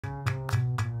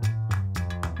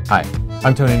Hi,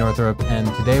 I'm Tony Northrup, and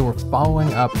today we're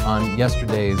following up on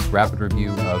yesterday's rapid review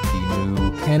of the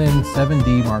new Canon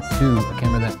 7D Mark II, a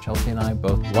camera that Chelsea and I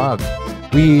both loved.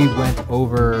 We went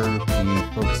over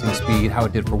the focusing speed, how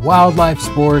it did for wildlife,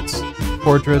 sports,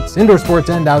 portraits, indoor sports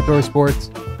and outdoor sports,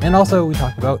 and also we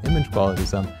talked about image quality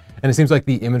some. And it seems like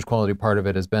the image quality part of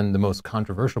it has been the most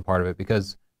controversial part of it,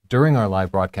 because during our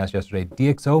live broadcast yesterday,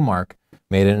 DxoMark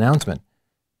made an announcement.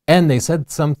 And they said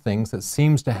some things that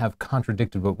seems to have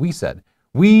contradicted what we said.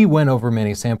 We went over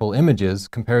many sample images,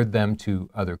 compared them to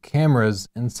other cameras,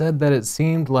 and said that it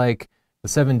seemed like the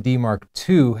 7D Mark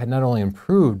II had not only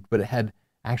improved, but it had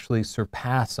actually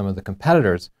surpassed some of the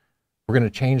competitors. We're going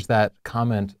to change that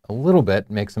comment a little bit,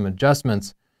 make some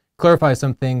adjustments, clarify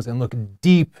some things, and look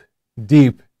deep,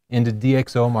 deep into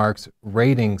DxoMark's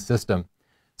rating system.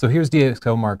 So here's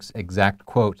DxoMark's exact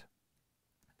quote.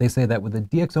 They say that with a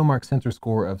DxoMark sensor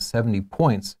score of 70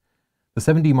 points, the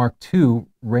 7D Mark II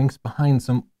ranks behind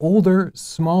some older,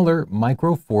 smaller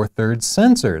Micro Four Thirds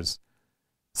sensors,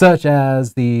 such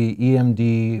as the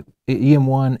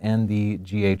EM1 and the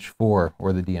GH4,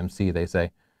 or the DMC, they say,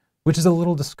 which is a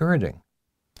little discouraging.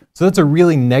 So that's a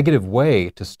really negative way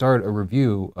to start a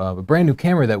review of a brand new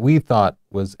camera that we thought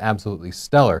was absolutely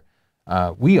stellar.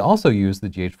 We also use the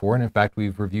GH4, and in fact,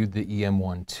 we've reviewed the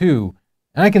EM1 too.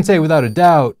 And I can say without a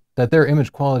doubt that their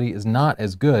image quality is not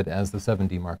as good as the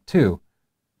 7D Mark II.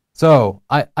 So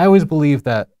I always believe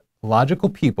that logical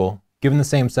people, given the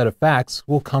same set of facts,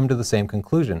 will come to the same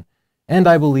conclusion. And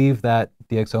I believe that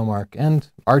DxoMark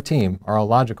and our team are all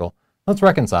logical. Let's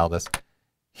reconcile this.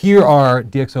 Here are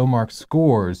DxoMark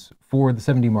scores for the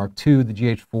 7D Mark II, the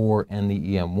GH4, and the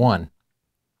EM1.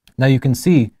 Now you can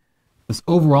see this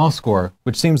overall score,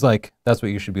 which seems like that's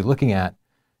what you should be looking at,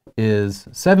 is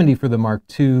 70 for the Mark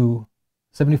II,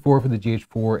 74 for the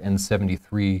GH4, and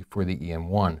 73 for the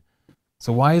EM1.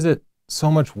 So why is it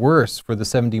so much worse for the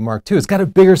 7D Mark II? It's got a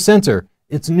bigger sensor.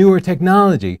 It's newer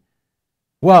technology.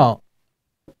 Well,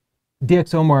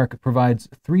 DxoMark provides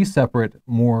three separate,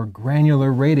 more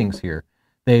granular ratings here.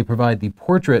 They provide the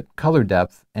portrait color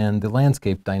depth and the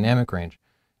landscape dynamic range.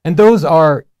 And those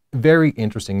are very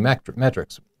interesting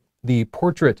metrics. The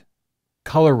portrait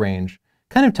color range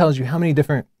kind of tells you how many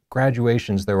different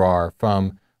graduations there are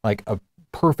from like a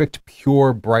perfect,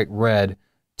 pure, bright red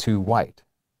to white.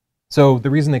 So the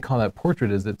reason they call that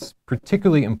portrait is it's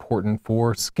particularly important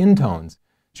for skin tones.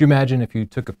 So you imagine if you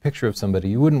took a picture of somebody,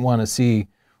 you wouldn't want to see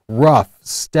rough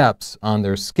steps on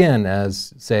their skin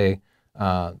as, say,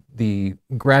 the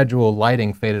gradual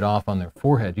lighting faded off on their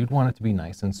forehead. You'd want it to be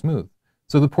nice and smooth.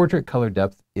 So the portrait color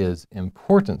depth is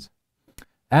important,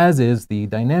 as is the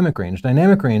dynamic range.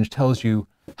 Dynamic range tells you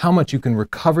how much you can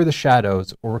recover the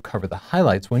shadows or recover the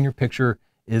highlights when your picture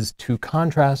is too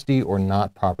contrasty or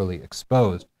not properly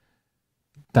exposed.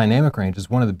 Dynamic range is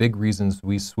one of the big reasons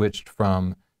we switched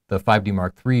from the 5D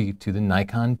Mark III to the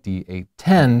Nikon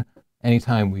D810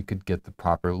 anytime we could get the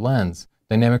proper lens.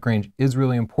 Dynamic range is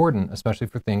really important, especially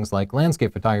for things like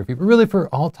landscape photography, but really for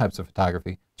all types of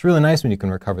photography. It's really nice when you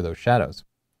can recover those shadows.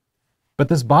 But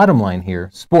this bottom line here,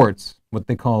 sports, what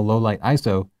they call low light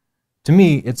ISO, to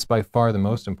me, it's by far the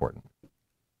most important.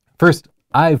 First,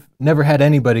 I've never had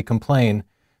anybody complain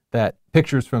that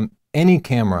pictures from any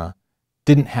camera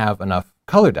didn't have enough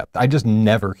color depth. I just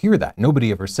never hear that.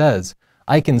 Nobody ever says,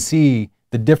 I can see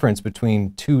the difference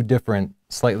between two different,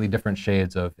 slightly different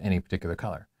shades of any particular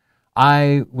color.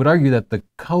 I would argue that the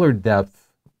color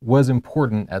depth was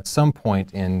important at some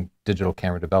point in digital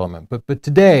camera development, but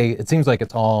today it seems like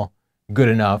it's all good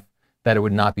enough that it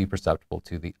would not be perceptible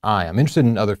to the eye. I'm interested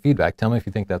in other feedback. Tell me if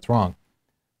you think that's wrong.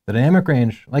 The dynamic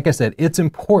range, like I said, it's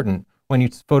important when you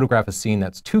photograph a scene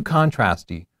that's too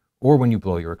contrasty or when you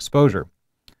blow your exposure.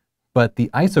 But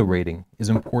the ISO rating is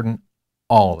important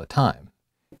all the time.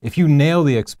 If you nail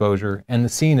the exposure and the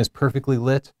scene is perfectly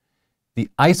lit, the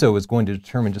ISO is going to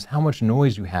determine just how much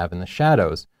noise you have in the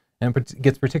shadows, and it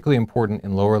gets particularly important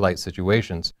in lower light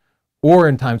situations, or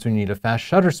in times when you need a fast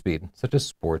shutter speed, such as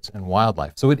sports and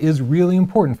wildlife. So it is really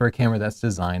important for a camera that's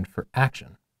designed for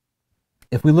action.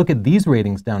 If we look at these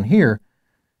ratings down here,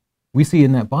 we see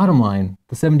in that bottom line,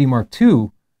 the 7D Mark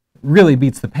II really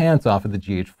beats the pants off of the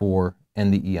GH4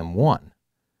 and the EM1.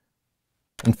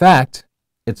 In fact,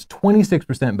 it's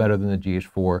 26% better than the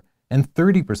GH4 and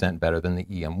 30% better than the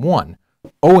EM1,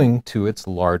 owing to its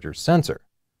larger sensor.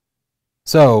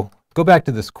 So, go back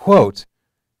to this quote.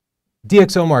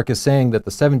 DxoMark is saying that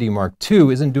the 7D Mark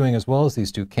II isn't doing as well as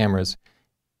these two cameras,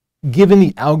 given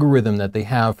the algorithm that they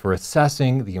have for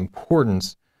assessing the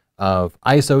importance of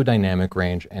ISO, dynamic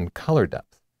range, and color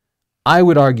depth. I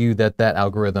would argue that that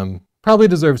algorithm probably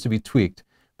deserves to be tweaked,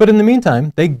 but in the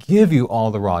meantime, they give you all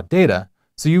the raw data,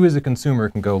 So you as a consumer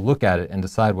can go look at it and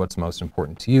decide what's most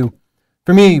important to you.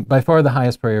 For me, by far the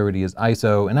highest priority is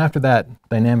ISO, and after that,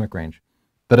 dynamic range.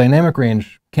 The dynamic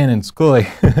range, Canon's clearly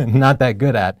not that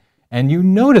good at, and you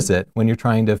notice it when you're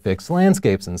trying to fix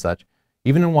landscapes and such.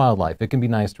 Even in wildlife, it can be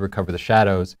nice to recover the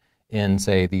shadows in,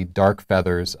 say, the dark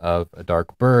feathers of a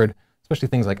dark bird, especially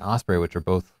things like osprey, which are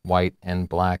both white and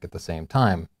black at the same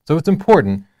time. So it's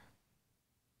important,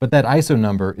 but that ISO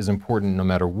number is important no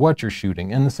matter what you're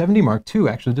shooting, and the 7D Mark II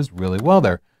actually does really well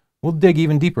there. We'll dig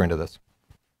even deeper into this.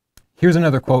 Here's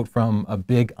another quote from a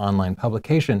big online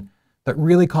publication that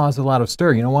really caused a lot of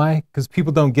stir. You know why? Because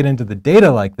people don't get into the data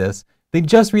like this. They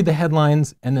just read the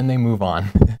headlines and then they move on.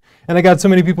 And I got so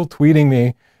many people tweeting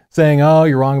me saying, oh,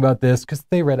 you're wrong about this, because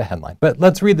they read a headline. But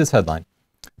let's read this headline.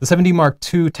 The 7D Mark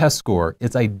II test score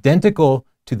is identical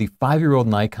to the 5-year-old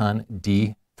Nikon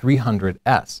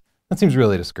D300S. That seems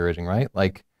really discouraging, right?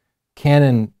 Like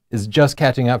Canon is just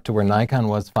catching up to where Nikon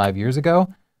was 5 years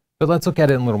ago. But let's look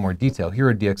at it in a little more detail. Here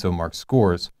are DxoMark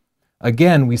scores.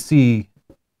 Again, we see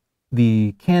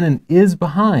the Canon is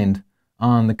behind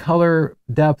on the color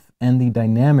depth and the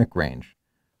dynamic range,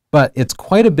 but it's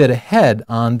quite a bit ahead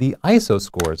on the ISO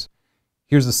scores.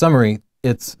 Here's the summary.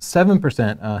 It's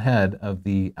 7% ahead of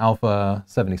the Alpha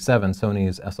 77,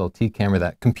 Sony's SLT camera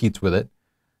that competes with it,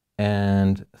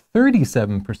 and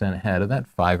 37% ahead of that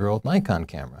 5-year-old Nikon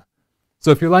camera.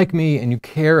 So if you're like me and you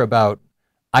care about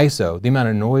ISO, the amount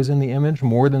of noise in the image,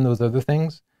 more than those other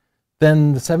things,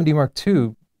 then the 7D Mark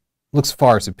II looks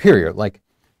far superior. Like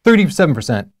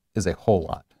 37% is a whole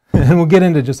lot. And we'll get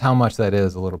into just how much that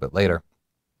is a little bit later.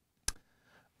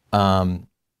 And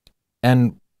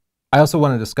I also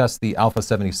want to discuss the Alpha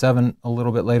 77 a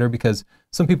little bit later, because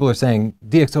some people are saying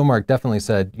DxoMark definitely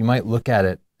said you might look at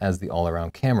it as the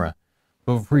all-around camera.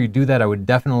 But before you do that, I would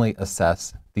definitely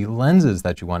assess the lenses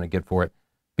that you want to get for it,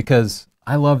 because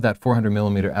I love that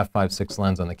 400mm f/5.6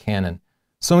 lens on the Canon.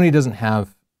 Sony doesn't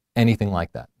have anything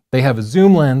like that. They have a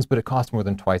zoom lens, but it costs more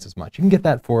than twice as much. You can get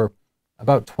that for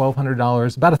about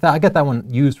 $1,200, I got that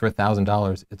one used for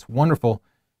 $1,000. It's wonderful.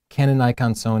 Nikon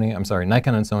and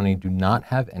Sony do not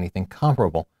have anything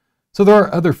comparable. So there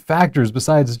are other factors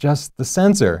besides just the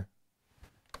sensor.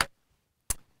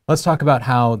 Let's talk about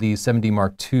how the 7D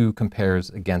Mark II compares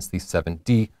against the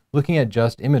 7D, looking at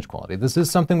just image quality. This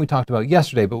is something we talked about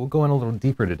yesterday, but we'll go in a little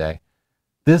deeper today.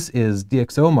 This is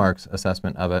DxoMark's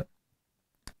assessment of it.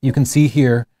 You can see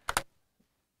here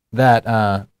that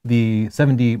the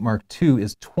 7D Mark II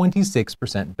is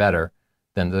 26% better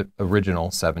than the original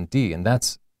 7D, and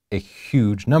that's a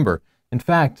huge number. In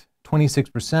fact,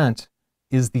 26%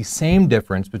 is the same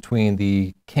difference between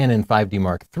the Canon 5D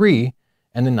Mark III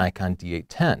and the Nikon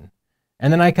D810.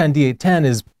 And the Nikon D810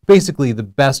 is basically the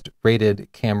best rated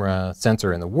camera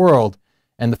sensor in the world,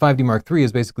 and the 5D Mark III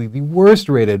is basically the worst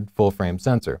rated full frame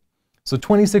sensor. So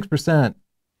 26%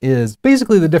 is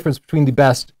basically the difference between the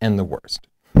best and the worst.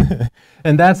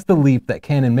 And that's the leap that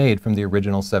Canon made from the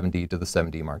original 7D to the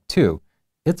 7D Mark II.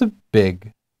 It's a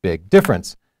big, big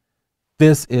difference.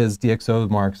 This is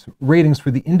DxoMark's ratings for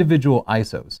the individual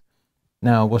ISOs.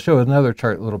 Now, we'll show another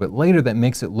chart a little bit later that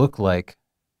makes it look like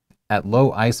at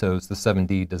low ISOs, the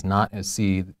 7D does not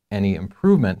see any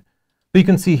improvement. But you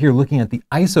can see here, looking at the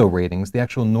ISO ratings, the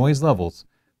actual noise levels,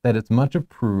 that it's much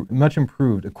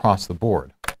improved across the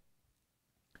board.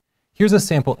 Here's a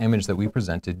sample image that we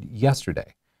presented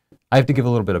yesterday. I have to give a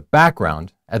little bit of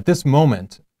background. At this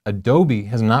moment, Adobe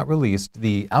has not released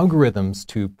the algorithms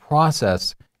to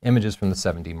process images from the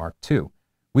 7D Mark II.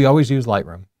 We always use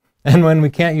Lightroom. And when we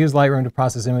can't use Lightroom to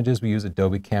process images, we use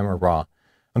Adobe Camera Raw.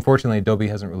 Unfortunately, Adobe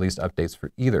hasn't released updates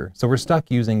for either. So we're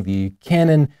stuck using the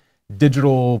Canon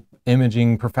digital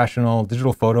imaging professional,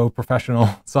 digital photo professional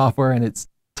software, and it's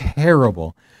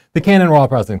terrible. The Canon Raw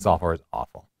processing software is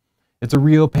awful. It's a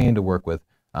real pain to work with.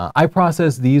 I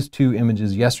processed these two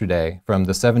images yesterday from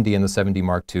the 7D and the 7D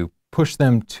Mark II, pushed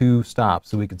them to stop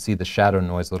so we could see the shadow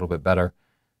noise a little bit better,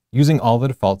 using all the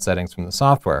default settings from the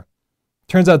software.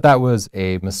 Turns out that was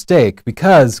a mistake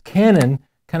because Canon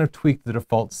kind of tweaked the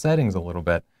default settings a little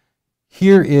bit.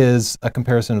 Here is a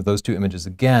comparison of those two images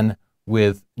again,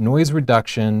 with noise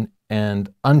reduction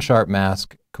and unsharp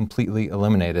mask completely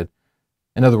eliminated.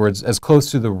 In other words, as close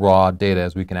to the raw data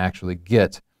as we can actually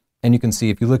get. And you can see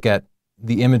if you look at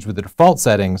the image with the default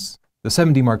settings, the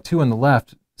 7D Mark II on the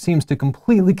left seems to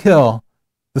completely kill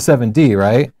the 7D,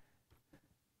 right?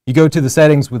 You go to the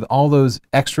settings with all those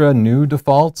extra new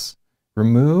defaults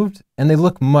removed, and they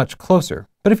look much closer.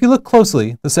 But if you look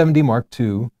closely, the 7D Mark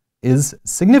II is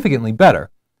significantly better.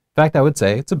 In fact, I would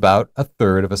say it's about a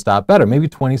third of a stop better, maybe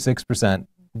 26%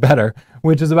 better,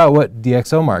 which is about what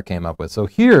DxoMark came up with. So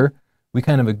here, we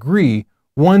kind of agree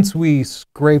once we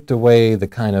scraped away the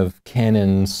kind of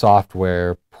Canon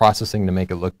software processing to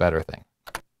make it look better thing.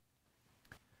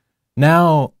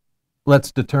 Now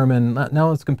let's compare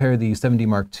the 7D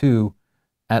Mark II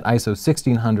at ISO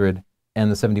 1600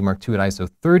 and the 7D Mark II at ISO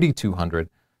 3200.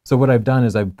 So what I've done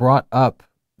is I've brought up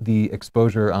the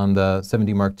exposure on the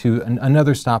 7D Mark II and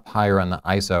another stop higher on the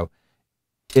ISO.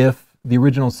 If the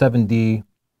 7D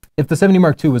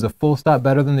Mark II was a full stop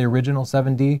better than the original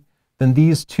 7D, then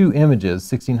these two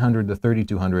images, 1600 to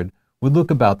 3200, would look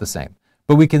about the same.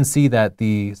 But we can see that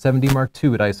the 7D Mark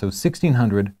II at ISO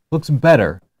 1600 looks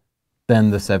better than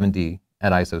the 7D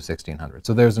at ISO 1600.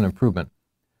 So there's an improvement.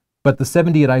 But the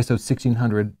 7D at ISO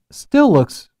 1600 still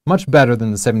looks much better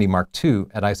than the 7D Mark II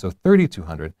at ISO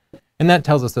 3200. And that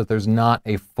tells us that there's not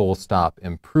a full stop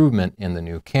improvement in the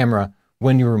new camera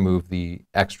when you remove the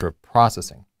extra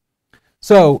processing.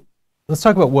 So let's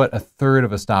talk about what a third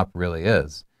of a stop really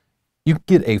is. You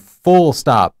get a full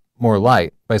stop more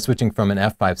light by switching from an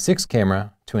f5.6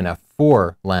 camera to an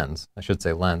f4 lens,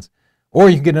 or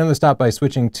you can get another stop by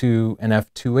switching to an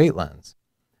f2.8 lens.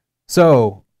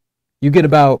 So you get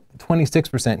about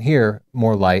 26% here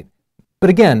more light, but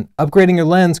again, upgrading your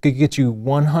lens could get you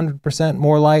 100%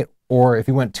 more light, or if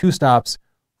you went 2 stops,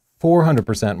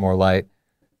 400% more light.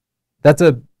 That's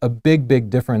a big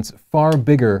difference, far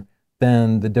bigger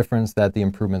than the difference that the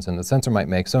improvements in the sensor might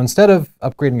make. So instead of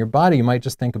upgrading your body, you might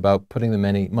just think about putting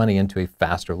the money into a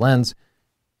faster lens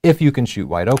if you can shoot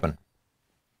wide open.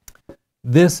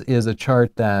 This is a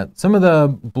chart that some of the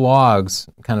blogs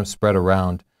kind of spread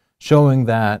around, showing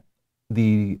that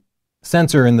the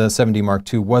sensor in the 7D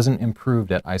Mark II wasn't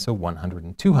improved at ISO 100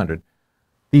 and 200.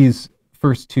 These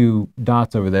first two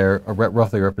dots over there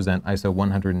roughly represent ISO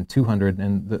 100 and 200,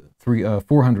 and the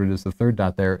 400 is the third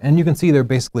dot there. And you can see they're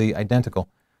basically identical.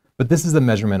 But this is the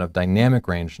measurement of dynamic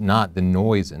range, not the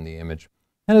noise in the image.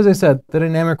 And as I said, the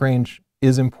dynamic range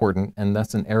is important, and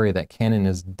that's an area that Canon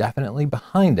is definitely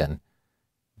behind in.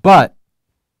 But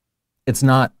it's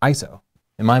not ISO.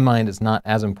 In my mind, it's not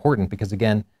as important because,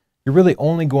 again, you're really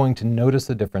only going to notice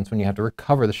the difference when you have to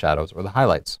recover the shadows or the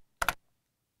highlights.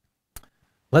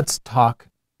 Let's talk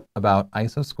about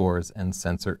ISO scores and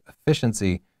sensor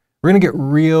efficiency. We're going to get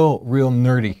real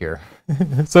nerdy here.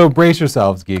 So brace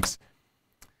yourselves, geeks.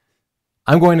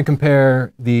 I'm going to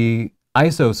compare the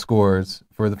ISO scores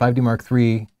for the 5D Mark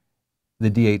III,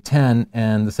 the D810,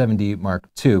 and the 7D Mark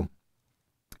II.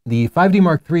 The 5D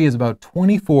Mark III is about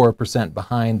 24%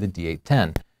 behind the D810.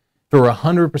 If it were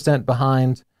 100%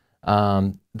 behind,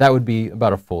 that would be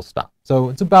about a full stop. So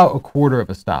it's about a quarter of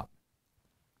a stop.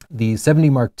 The 7D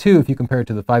Mark II, if you compare it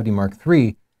to the 5D Mark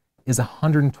III, is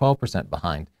 112%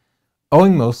 behind,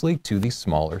 owing mostly to the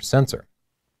smaller sensor.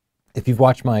 If you've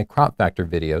watched my crop factor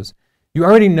videos, you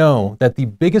already know that the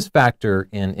biggest factor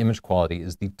in image quality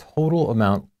is the total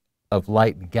amount of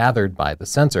light gathered by the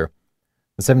sensor.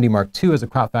 The 7D Mark II has a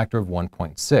crop factor of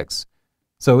 1.6,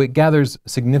 so it gathers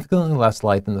significantly less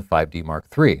light than the 5D Mark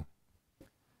III.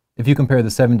 If you compare the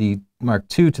 7D Mark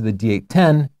II to the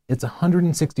D810, it's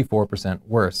 164%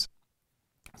 worse.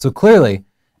 So clearly,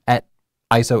 at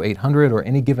ISO 800 or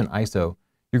any given ISO,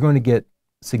 you're going to get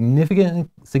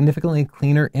significantly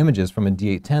cleaner images from a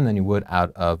D810 than you would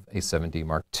out of a 7D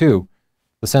Mark II.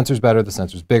 The sensor's better, the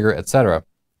sensor's bigger, etc.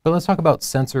 But let's talk about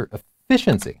sensor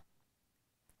efficiency.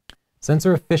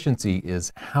 Sensor efficiency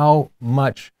is how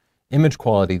much image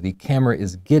quality the camera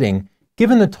is getting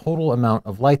given the total amount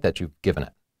of light that you've given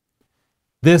it.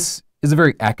 This is a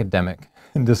very academic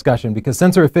discussion because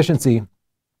sensor efficiency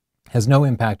has no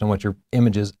impact on what your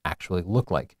images actually look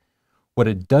like. What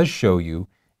it does show you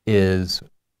is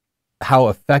how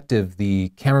effective the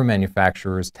camera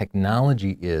manufacturer's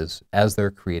technology is as they're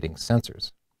creating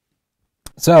sensors.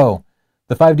 So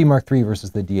the 5D Mark III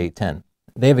versus the D810,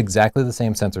 they have exactly the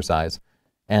same sensor size,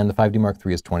 and the 5D Mark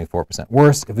III is 24%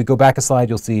 worse. If we go back a slide,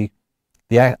 you'll see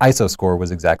the ISO score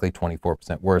was exactly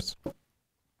 24% worse.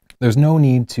 There's no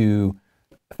need to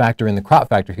factor in the crop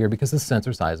factor here because the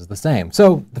sensor size is the same.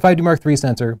 So the 5D Mark III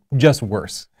sensor, just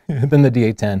worse than the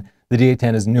D810. The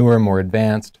D810 is newer, more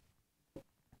advanced.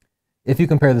 If you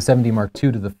compare the 7D Mark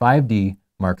II to the 5D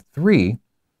Mark III,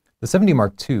 the 7D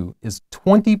Mark II is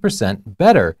 20%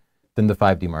 better than the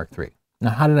 5D Mark III.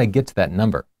 Now, how did I get to that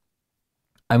number?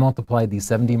 I multiplied the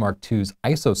 7D Mark II's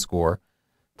ISO score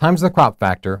times the crop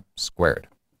factor squared.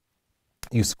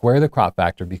 You square the crop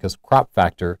factor because crop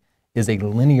factor is a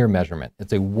linear measurement.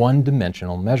 It's a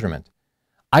one-dimensional measurement.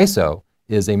 ISO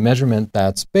is a measurement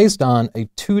that's based on a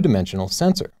two-dimensional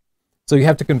sensor. So you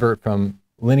have to convert from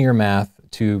linear math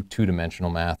to two-dimensional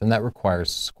math, and that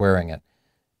requires squaring it.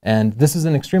 And this is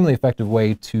an extremely effective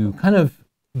way to kind of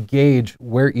gauge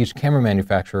where each camera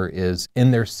manufacturer is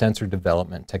in their sensor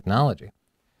development technology.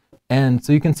 And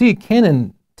so you can see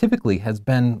Canon typically has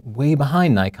been way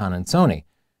behind Nikon and Sony.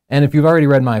 And if you've already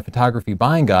read my photography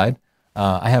buying guide,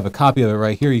 I have a copy of it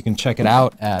right here. You can check it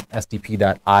out at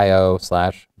sdp.io/buybg.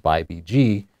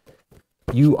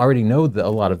 You already know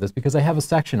a lot of this because I have a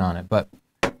section on it, but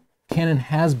Canon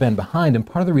has been behind, and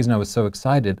part of the reason I was so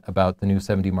excited about the new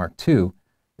 7D Mark II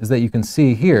is that you can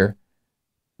see here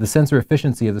the sensor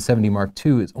efficiency of the 7D Mark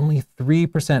II is only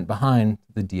 3% behind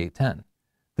the D810.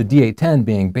 The D810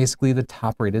 being basically the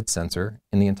top-rated sensor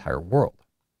in the entire world.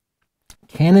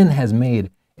 Canon has made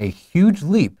a huge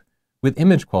leap with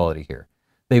image quality here.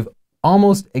 They've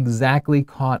almost exactly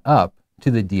caught up to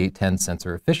the D810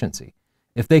 sensor efficiency.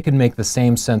 If they could make the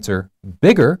same sensor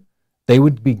bigger, they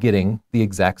would be getting the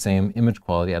exact same image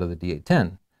quality out of the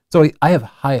D810. So I have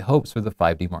high hopes for the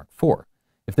 5D Mark IV.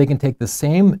 If they can take the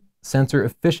same sensor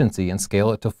efficiency and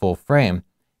scale it to full frame,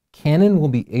 Canon will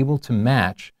be able to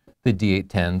match the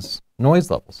D810's noise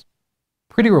levels.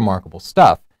 Pretty remarkable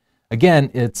stuff.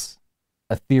 Again, it's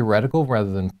a theoretical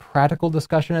rather than practical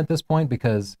discussion at this point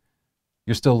because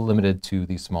you're still limited to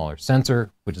the smaller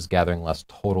sensor, which is gathering less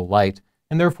total light,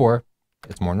 and therefore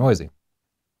it's more noisy.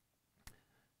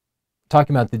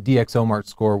 Talking about the DxoMark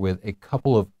score with a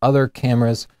couple of other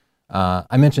cameras,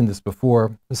 I mentioned this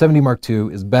before, the 7D Mark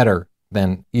II is better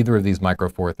than either of these Micro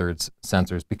Four Thirds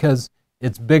sensors because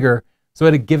it's bigger, so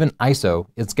at a given ISO,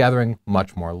 it's gathering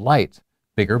much more light.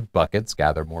 Bigger buckets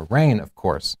gather more rain, of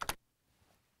course.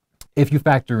 If you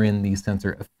factor in the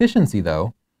sensor efficiency,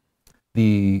 though,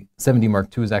 the 7D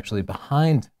Mark II is actually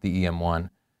behind the EM1.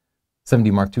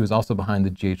 7D Mark II is also behind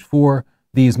the GH4.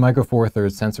 These Micro Four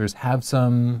Thirds sensors have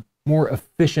some more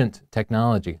efficient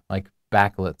technology, like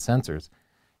backlit sensors,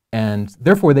 and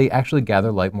therefore they actually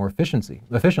gather light more efficiently.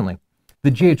 The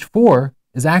GH4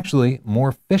 is actually more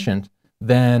efficient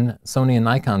than Sony and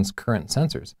Nikon's current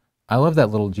sensors. I love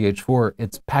that little GH4.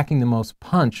 It's packing the most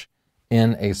punch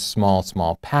in a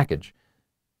small package.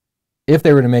 If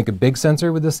they were to make a big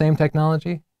sensor with the same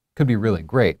technology, it could be really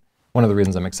great. One of the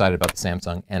reasons I'm excited about the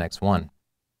Samsung NX1.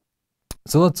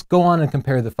 So let's go on and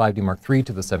compare the 5D Mark III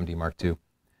to the 7D Mark II.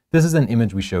 This is an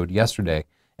image we showed yesterday.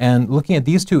 And looking at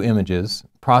these two images,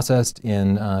 processed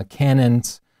in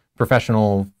Canon's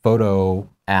professional photo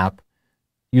app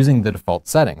using the default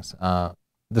settings.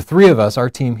 The three of us, our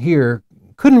team here,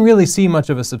 couldn't really see much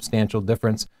of a substantial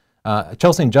difference.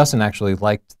 Chelsea and Justin actually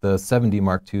liked the 7D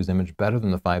Mark II's image better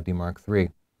than the 5D Mark III.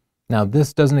 Now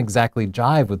this doesn't exactly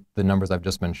jive with the numbers I've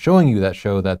just been showing you that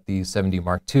show that the 7D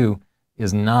Mark II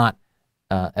is not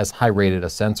as high rated a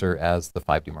sensor as the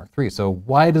 5D Mark III. So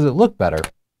why does it look better?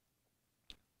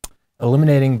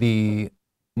 Eliminating the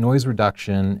noise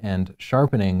reduction and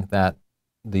sharpening that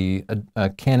the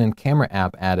Canon camera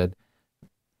app added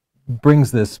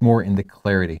brings this more into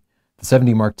clarity. The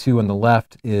 7D Mark II on the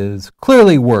left is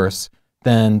clearly worse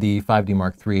than the 5D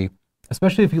Mark III,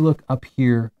 especially if you look up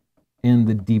here in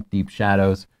the deep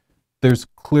shadows. There's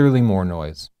clearly more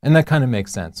noise, and that kind of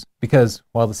makes sense because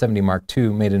while the 7D Mark II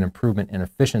made an improvement in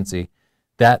efficiency,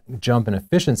 that jump in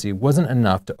efficiency wasn't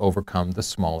enough to overcome the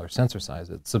smaller sensor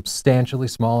size. It's substantially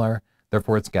smaller,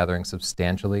 therefore it's gathering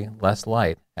substantially less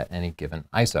light at any given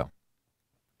ISO.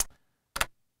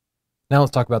 Now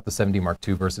let's talk about the 7D Mark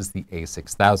II versus the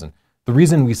A6000. The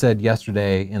reason we said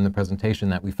yesterday in the presentation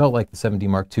that we felt like the 7D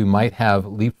Mark II might have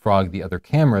leapfrogged the other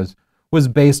cameras was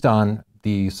based on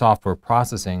the software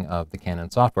processing of the Canon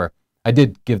software. I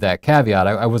did give that caveat.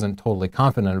 I wasn't totally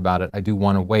confident about it. I do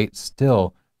want to wait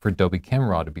still for Adobe Camera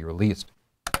Raw to be released.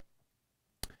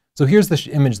 So here's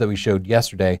the image that we showed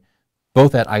yesterday,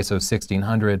 both at ISO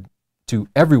 1600. To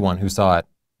everyone who saw it,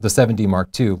 the 7D Mark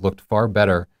II looked far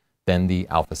better than the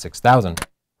Alpha 6000.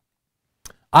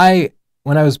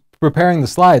 When I was preparing the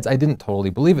slides, I didn't totally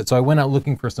believe it, so I went out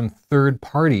looking for some third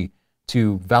party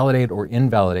to validate or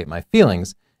invalidate my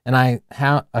feelings, and I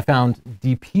found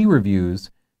DP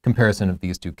Review's comparison of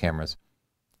these two cameras.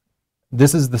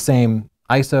 This is the same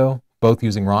ISO, both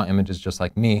using raw images just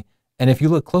like me, and if you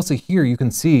look closely here, you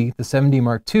can see the 7D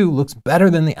Mark II looks better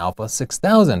than the Alpha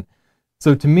 6000.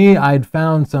 So to me, I'd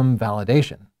found some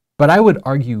validation, but I would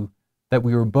argue that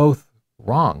we were both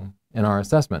wrong in our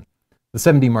assessment. The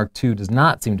 7D Mark II does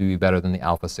not seem to be better than the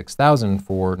Alpha 6000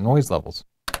 for noise levels.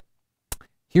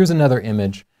 Here's another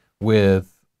image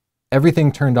with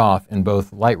everything turned off in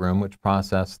both Lightroom, which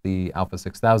processed the Alpha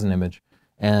 6000 image,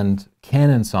 and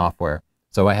Canon software.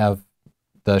 So I have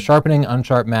the sharpening,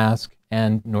 unsharp mask,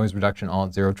 and noise reduction all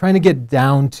at 0, trying to get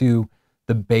down to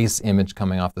the base image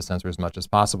coming off the sensor as much as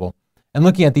possible. And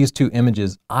looking at these two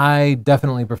images, I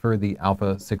definitely prefer the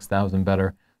Alpha 6000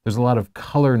 better. There's a lot of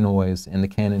color noise in the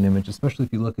Canon image, especially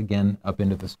if you look again up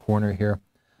into this corner here.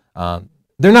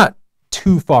 They're not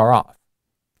too far off.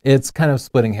 It's kind of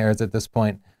splitting hairs at this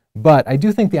point, but I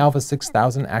do think the Alpha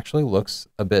 6000 actually looks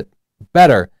a bit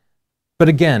better. But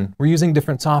again, we're using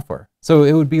different software. So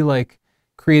it would be like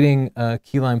creating a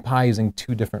key lime pie using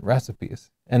 2 different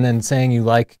recipes and then saying you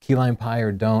like key lime pie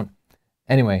or don't.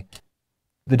 Anyway,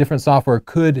 the different software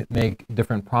could make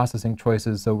different processing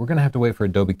choices. So we're going to have to wait for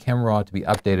Adobe Camera Raw to be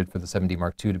updated for the 7D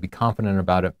Mark II to be confident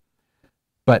about it.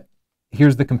 But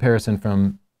here's the comparison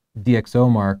from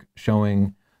DxoMark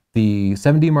showing the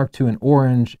 7D Mark II in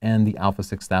orange and the Alpha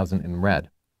 6000 in red.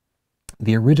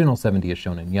 The original 7D is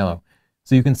shown in yellow.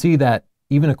 So you can see that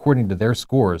even according to their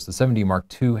scores, the 7D Mark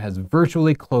II has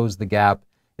virtually closed the gap.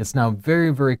 It's now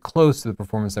very, very close to the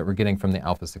performance that we're getting from the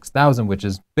Alpha 6000, which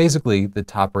is basically the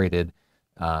top-rated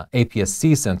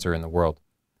APS-C sensor in the world.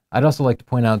 I'd also like to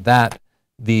point out that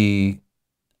the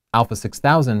Alpha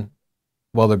 6000,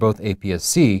 while they're both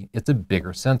APS-C, it's a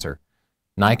bigger sensor.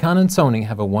 Nikon and Sony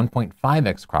have a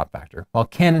 1.5x crop factor, while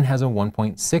Canon has a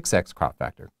 1.6x crop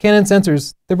factor. Canon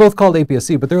sensors, they're both called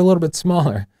APS-C, but they're a little bit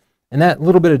smaller, and that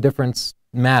little bit of difference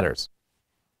matters.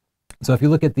 So if you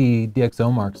look at the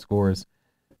DxoMark scores,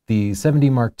 the 7D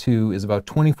Mark II is about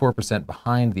 24%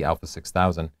 behind the Alpha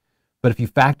 6000. But if you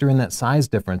factor in that size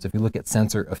difference, if you look at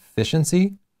sensor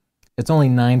efficiency, it's only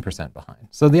 9% behind.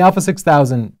 So the Alpha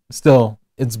 6000 still,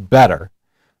 it's better,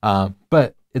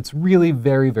 but it's really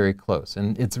very, very close.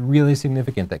 And it's really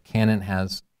significant that Canon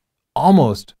has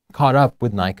almost caught up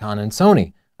with Nikon and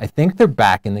Sony. I think they're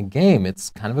back in the game. It's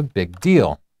kind of a big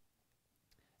deal.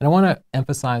 And I want to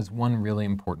emphasize one really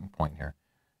important point here.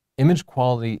 Image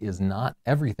quality is not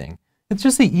everything. It's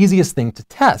just the easiest thing to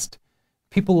test.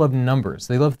 People love numbers.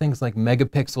 They love things like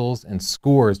megapixels and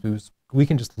scores because we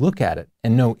can just look at it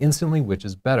and know instantly which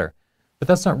is better. But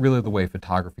that's not really the way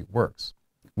photography works.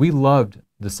 We loved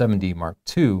the 7D Mark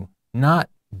II not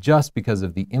just because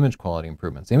of the image quality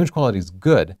improvements. The image quality is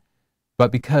good,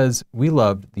 but because we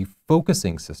loved the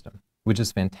focusing system, which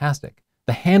is fantastic.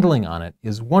 The handling on it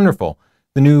is wonderful.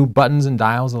 The new buttons and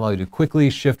dials allow you to quickly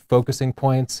shift focusing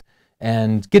points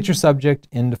and get your subject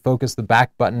into focus. The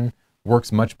back button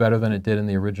works much better than it did in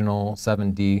the original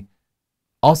 7D.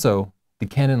 Also, the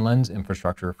Canon lens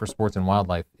infrastructure for sports and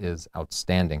wildlife is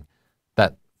outstanding.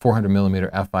 That 400mm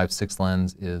f/5.6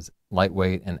 lens is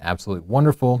lightweight and absolutely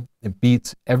wonderful. It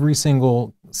beats every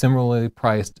single similarly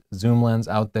priced zoom lens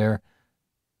out there.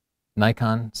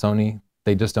 Nikon, Sony,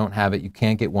 they just don't have it. You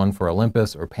can't get one for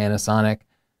Olympus or Panasonic.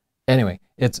 Anyway,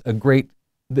 it's a great,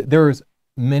 there's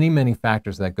many, many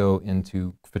factors that go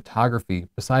into photography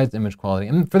besides image quality.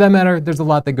 And for that matter, there's a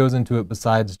lot that goes into it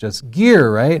besides just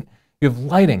gear, right? You have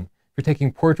lighting. If you're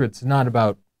taking portraits, it's not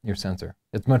about your sensor.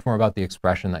 It's much more about the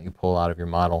expression that you pull out of your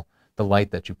model, the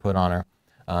light that you put on her.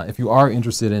 If you are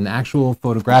interested in actual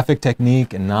photographic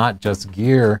technique and not just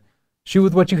gear, shoot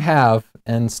with what you have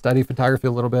and study photography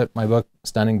a little bit. My book,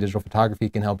 Stunning Digital Photography,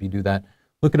 can help you do that.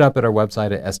 Look it up at our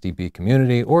website at SDB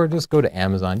Community, or just go to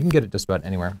Amazon. You can get it just about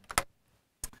anywhere.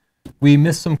 We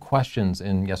missed some questions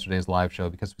in yesterday's live show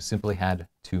because we simply had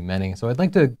too many. So I'd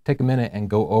like to take a minute and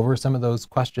go over some of those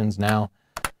questions now.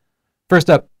 First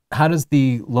up, how does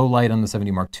the low light on the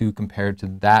 7D Mark II compare to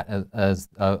that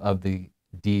of the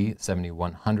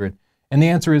D7100? And the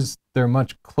answer is they're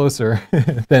much closer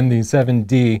than the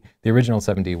 7D, the original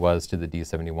 7D was to the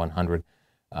D7100.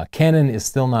 Canon is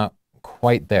still not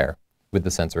quite there with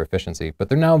the sensor efficiency, but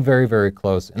they're now very, very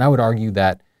close. And I would argue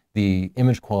that the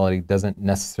image quality doesn't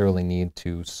necessarily need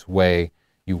to sway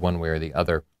you one way or the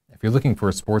other. If you're looking for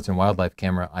a sports and wildlife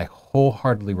camera, I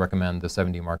wholeheartedly recommend the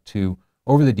 7D Mark II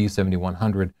over the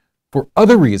D7100 for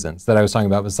other reasons that I was talking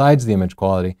about besides the image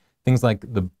quality. Things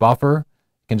like the buffer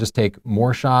can just take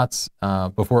more shots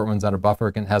before it runs out of buffer.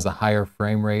 It has a higher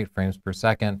frame rate, frames per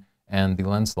second, and the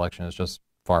lens selection is just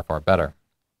far, far better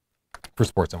for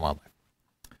sports and wildlife.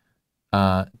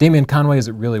 Damian Conway, is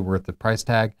it really worth the price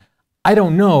tag? I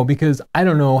don't know, because I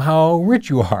don't know how rich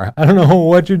you are. I don't know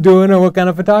what you're doing or what kind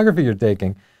of photography you're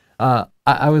taking.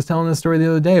 I was telling this story the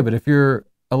other day, but if you're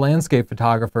a landscape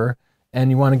photographer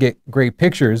and you want to get great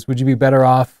pictures, would you be better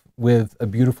off with a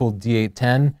beautiful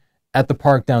D810 at the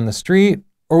park down the street,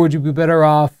 or would you be better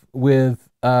off with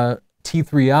a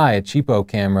T3i, a cheapo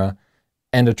camera,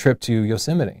 and a trip to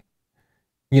Yosemite?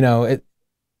 You know,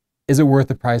 is it worth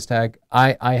the price tag?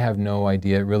 I have no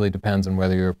idea. It really depends on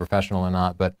whether you're a professional or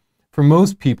not. But for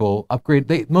most people,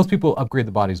 most people upgrade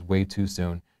the bodies way too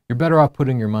soon. You're better off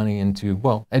putting your money into,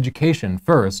 well, education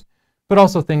first, but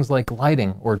also things like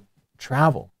lighting or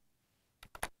travel.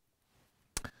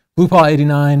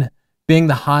 BluePaw89, being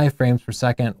the high frames per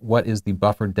second, what is the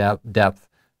buffer depth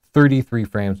 33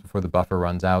 frames before the buffer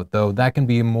runs out, though that can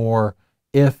be more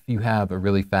if you have a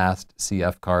really fast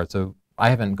CF card. So I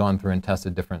haven't gone through and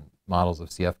tested different models of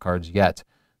CF cards yet,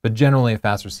 but generally a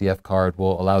faster CF card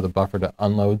will allow the buffer to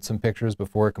unload some pictures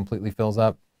before it completely fills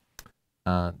up.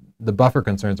 The buffer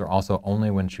concerns are also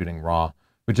only when shooting RAW,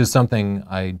 which is something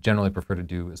I generally prefer to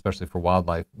do, especially for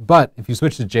wildlife. But if you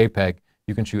switch to JPEG,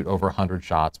 you can shoot over 100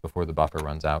 shots before the buffer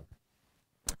runs out.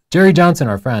 Jerry Johnson,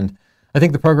 our friend, I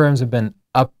think the programs have been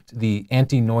upped the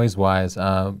anti-noise wise,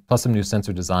 plus some new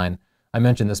sensor design. I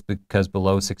mentioned this because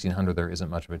below 1600 there isn't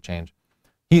much of a change.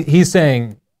 He's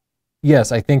saying,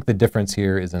 yes, I think the difference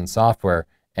here is in software.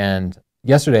 And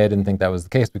yesterday I didn't think that was the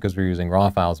case because we were using RAW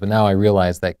files, but now I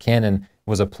realize that Canon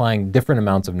was applying different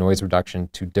amounts of noise reduction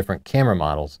to different camera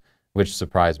models, which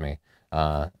surprised me.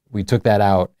 We took that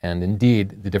out, and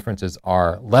indeed the differences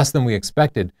are less than we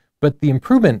expected, but the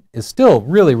improvement is still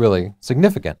really, really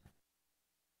significant.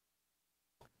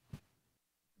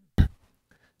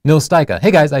 Nil Stika,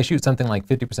 hey guys, I shoot something like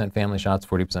 50% family shots,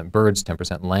 40% birds,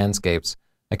 10% landscapes.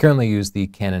 I currently use the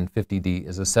Canon 50D.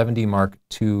 Is a 7D Mark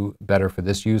II better for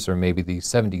this use, or maybe the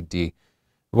 70D?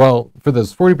 Well, for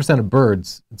those 40% of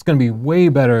birds, it's going to be way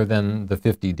better than the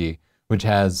 50D, which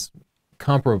has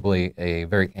comparably a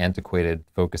very antiquated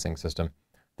focusing system.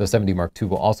 The 7D Mark II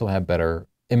will also have better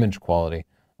image quality.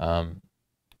 For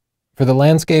the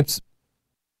landscapes,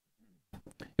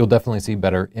 you'll definitely see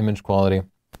better image quality.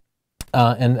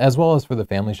 And as well as for the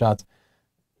family shots,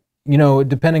 you know,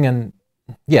 depending on,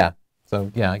 yeah, so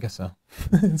yeah, I guess so.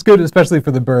 It's good, especially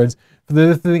for the birds. For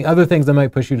the other things that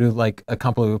might push you to like a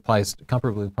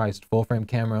comparably priced full frame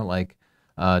camera, like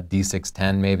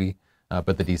D610 maybe,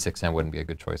 but the D610 wouldn't be a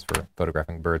good choice for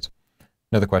photographing birds.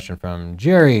 Another question from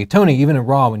Jerry. Tony, even in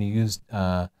RAW, when you use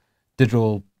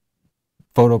Digital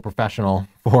Photo Professional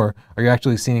are you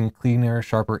actually seeing cleaner,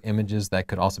 sharper images that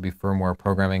could also be firmware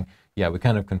programming? Yeah, we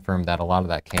kind of confirmed that a lot of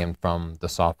that came from the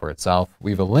software itself.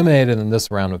 We've eliminated in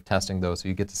this round of testing those, so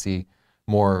you get to see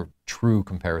more true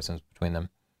comparisons between them.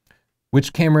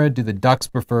 Which camera do the ducks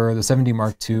prefer, the 7D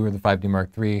Mark II or the 5D Mark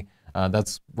III?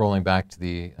 That's rolling back to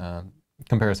the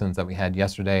comparisons that we had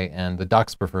yesterday, and the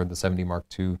ducks preferred the 7D Mark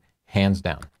II hands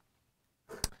down.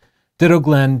 Ditto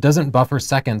Glenn, doesn't buffer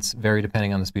seconds vary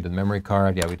depending on the speed of the memory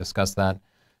card? Yeah, we discussed that.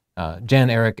 Jan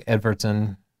Eric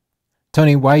Edvardson,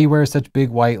 Tony, why you wear such big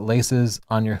white laces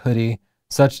on your hoodie?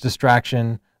 Such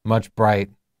distraction, much bright.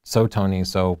 So Tony,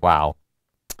 so wow.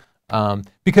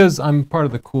 Because I'm part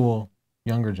of the cool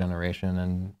younger generation,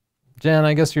 and Jan,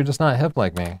 I guess you're just not hip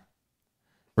like me.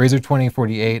 Razor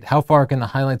 2048, how far can the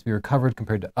highlights be recovered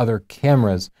compared to other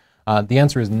cameras? The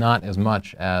answer is not as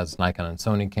much as Nikon and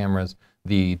Sony cameras.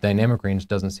 The dynamic range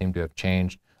doesn't seem to have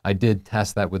changed. I did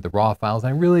test that with the RAW files,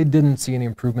 and I really didn't see any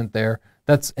improvement there.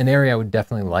 That's an area I would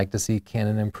definitely like to see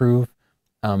Canon improve.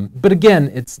 But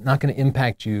again, it's not going to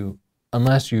impact you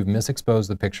unless you've misexposed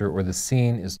the picture or the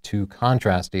scene is too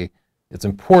contrasty. It's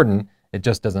important, it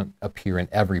just doesn't appear in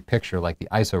every picture like the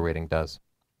ISO rating does.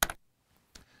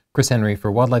 Chris Henry,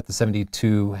 for wildlife, the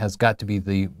 72 has got to be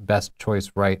the best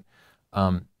choice, right?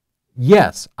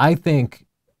 Yes, I think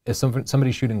if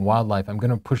somebody's shooting wildlife, I'm going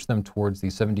to push them towards the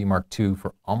 7D Mark II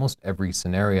for almost every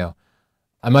scenario.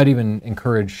 I might even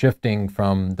encourage shifting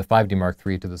from the 5D Mark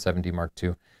III to the 7D Mark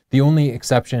II. The only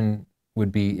exception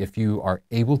would be if you are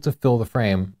able to fill the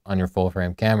frame on your full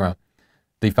frame camera.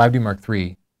 The 5D Mark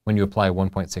III, when you apply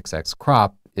 1.6x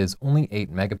crop, is only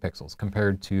 8 megapixels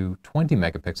compared to 20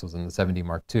 megapixels in the 7D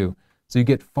Mark II. So you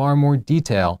get far more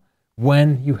detail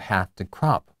when you have to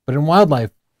crop. But in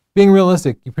wildlife, being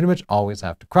realistic, you pretty much always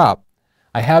have to crop.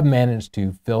 I have managed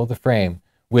to fill the frame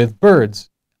with birds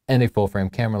and a full frame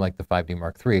camera like the 5D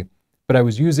Mark III, but I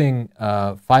was using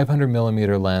a 500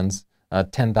 millimeter lens, a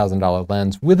 $10,000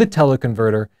 lens with a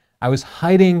teleconverter. I was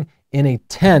hiding in a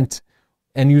tent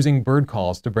and using bird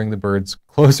calls to bring the birds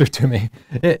closer to me.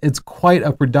 It's quite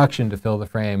a production to fill the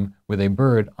frame with a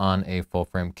bird on a full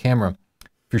frame camera.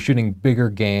 If you're shooting bigger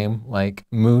game like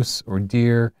moose or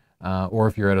deer, or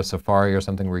if you're at a safari or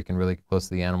something where you can really get close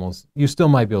to the animals, you still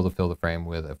might be able to fill the frame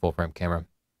with a full frame camera.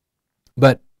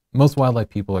 But most wildlife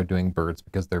people are doing birds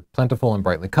because they're plentiful and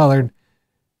brightly colored,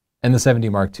 and the 7D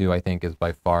Mark II, I think, is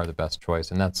by far the best choice,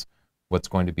 and that's what's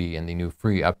going to be in the new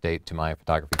free update to my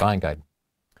photography buying guide.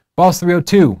 Boss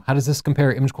 302, how does this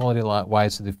compare image quality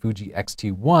wise to the Fuji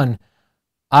X-T1?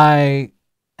 I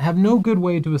have no good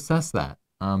way to assess that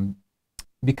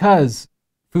because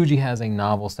Fuji has a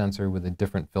novel sensor with a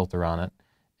different filter on it,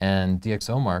 and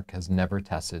DxoMark has never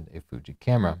tested a Fuji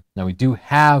camera. Now we do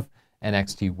have an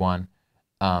X-T1,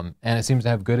 and it seems to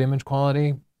have good image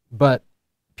quality, but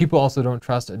people also don't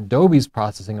trust Adobe's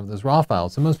processing of those RAW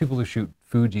files. So most people who shoot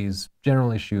Fujis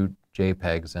generally shoot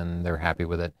JPEGs and they're happy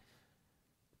with it.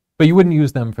 But you wouldn't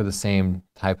use them for the same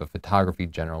type of photography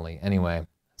generally anyway.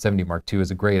 7D Mark II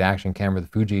is a great action camera. The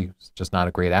Fuji is just not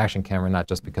a great action camera, not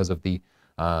just because of the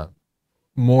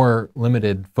more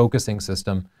limited focusing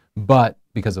system, but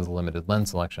because of the limited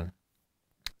lens selection.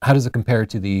 How does it compare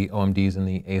to the OMDs and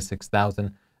the A6000?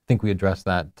 I think we addressed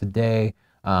that today.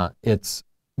 It's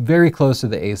very close to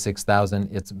the A6000.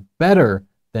 It's better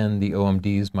than the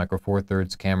OMD's Micro Four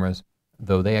Thirds cameras,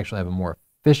 though they actually have a more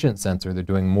efficient sensor. They're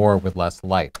doing more with less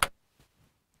light.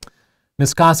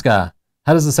 Ms. Koska,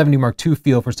 how does the 7D Mark II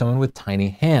feel for someone with tiny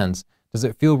hands? Does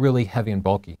it feel really heavy and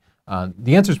bulky?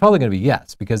 The answer is probably going to be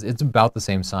yes, because it's about the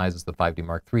same size as the 5D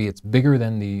Mark III. It's bigger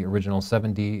than the original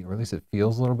 7D, or at least it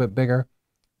feels a little bit bigger.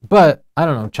 But I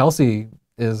don't know, Chelsea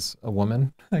is a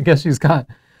woman. I guess she's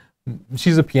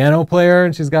a piano player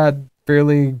and she's got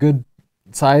fairly good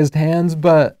sized hands,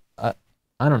 but I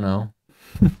don't know.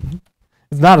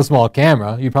 It's not a small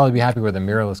camera. You'd probably be happy with a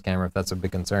mirrorless camera if that's a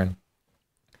big concern.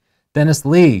 Dennis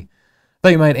Lee,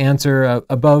 thought you might answer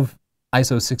above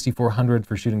ISO 6400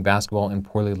 for shooting basketball in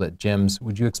poorly lit gyms.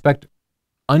 Would you expect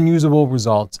unusable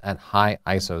results at high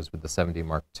ISOs with the 7D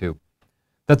Mark II?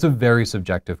 That's a very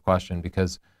subjective question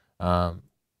because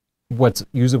what's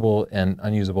usable and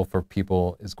unusable for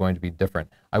people is going to be different.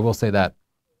 I will say that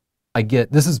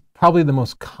this is probably the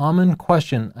most common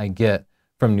question I get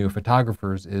from new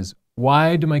photographers is,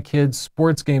 why do my kids'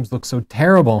 sports games look so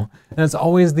terrible? And it's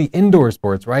always the indoor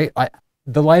sports, right?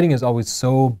 The lighting is always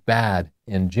so bad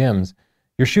in gyms.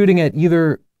 You're shooting at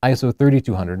either ISO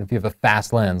 3200 if you have a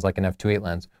fast lens like an f2.8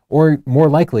 lens, or more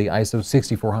likely ISO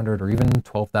 6400 or even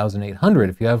 12800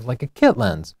 if you have like a kit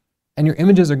lens. And your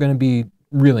images are going to be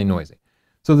really noisy.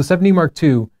 So the 7D Mark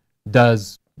II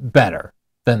does better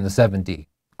than the 7D.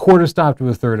 Quarter stop to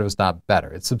a third of a stop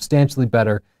better. It's substantially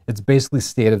better. It's basically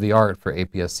state of the art for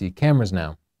APS-C cameras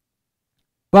now.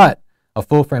 But a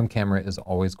full frame camera is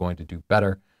always going to do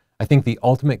better. I think the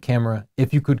ultimate camera,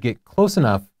 if you could get close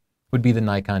enough, would be the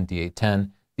Nikon D810.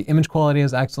 The image quality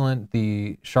is excellent,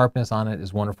 the sharpness on it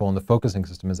is wonderful, and the focusing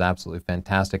system is absolutely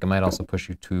fantastic. It might also push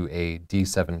you to a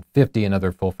D750,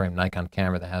 another full-frame Nikon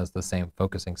camera that has the same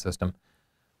focusing system.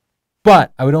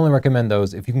 But I would only recommend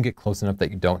those if you can get close enough that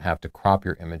you don't have to crop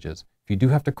your images. If you do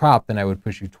have to crop, then I would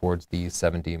push you towards the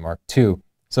 7D Mark II.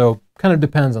 So kind of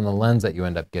depends on the lens that you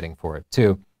end up getting for it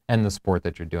too, and the sport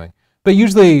that you're doing. But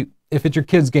usually, if it's your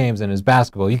kid's games and it's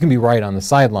basketball, you can be right on the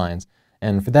sidelines.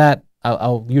 And for that,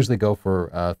 I'll usually go for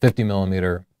a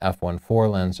 50mm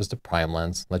f1.4 lens, just a prime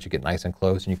lens, let you get nice and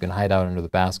close and you can hide out under the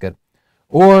basket.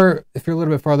 Or if you're a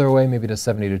little bit farther away, maybe to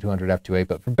 70-200 f2.8.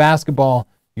 But for basketball,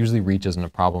 usually reach isn't a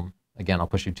problem. Again, I'll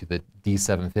push you to the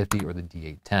D750 or the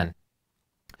D810.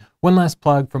 One last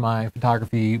plug for my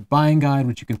photography buying guide,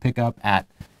 which you can pick up at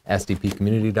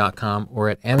sdpcommunity.com or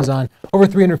at Amazon. Over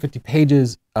 350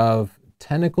 pages of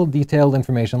technical, detailed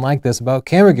information like this about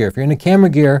camera gear. If you're into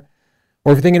camera gear,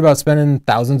 or if you're thinking about spending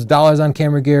thousands of dollars on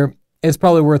camera gear, it's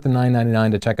probably worth the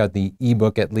 $9.99 to check out the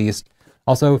ebook at least.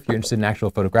 Also, if you're interested in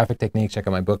actual photographic techniques, check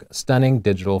out my book, Stunning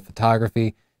Digital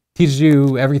Photography. Teaches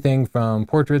you everything from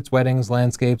portraits, weddings,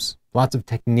 landscapes, lots of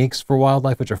techniques for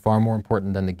wildlife, which are far more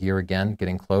important than the gear again,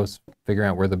 getting close, figuring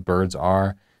out where the birds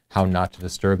are, how not to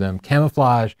disturb them,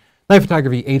 camouflage, night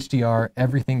photography, HDR,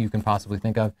 everything you can possibly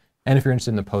think of. And if you're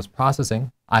interested in the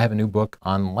post-processing, I have a new book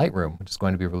on Lightroom, which is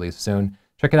going to be released soon.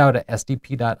 Check it out at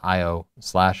sdp.io/LR.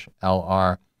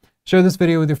 Share this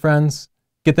video with your friends,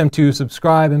 get them to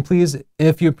subscribe, and please,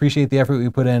 if you appreciate the effort we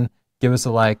put in, give us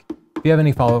a like. If you have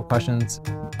any follow-up questions,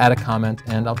 add a comment,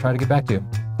 and I'll try to get back to you.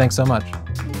 Thanks so much.